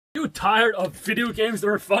tired of video games that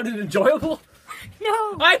are fun and enjoyable?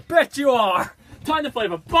 No. I bet you are. Time to play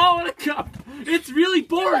with a ball and a cup. It's really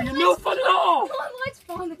boring and no fun at all. No one likes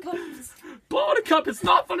ball and cups. Ball and a cup, it's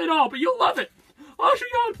not fun at all, but you'll love it. I'll show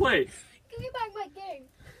you how to play. Give me back my game.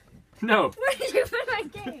 No. Where did you put my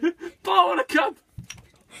game? Ball and a cup.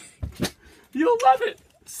 You'll love it.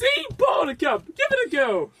 See? Ball and a cup. Give it a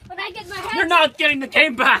go. When I get my hands... You're not getting the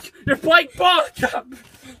game back. You're playing ball and a cup.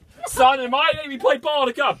 Son, in my name, you play ball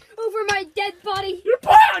and a cup. Over my dead body. You're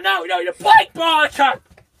playing... No, you're playing ball and a cup.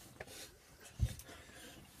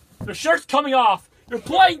 The shirt's coming off. You're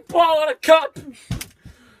playing ball and a cup.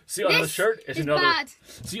 See, under the shirt is another... Bad.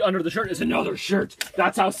 See, under the shirt is another shirt.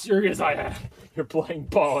 That's how serious I am. You're playing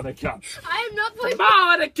ball and a cup. I am not playing...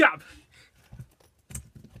 Ball and a cup.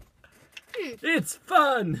 It's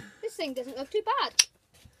fun. This thing doesn't look too bad.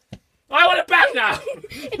 I want it back now.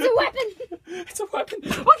 It's a weapon. It's a weapon.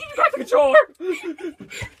 I'll give you back the controller.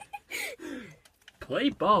 Play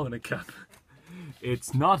ball in a cup.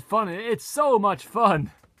 It's not fun. It's so much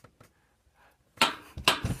fun.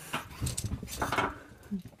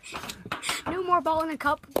 No more ball in a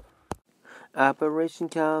cup. Operation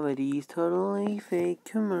Comedy's totally fake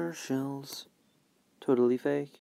commercials. Totally fake.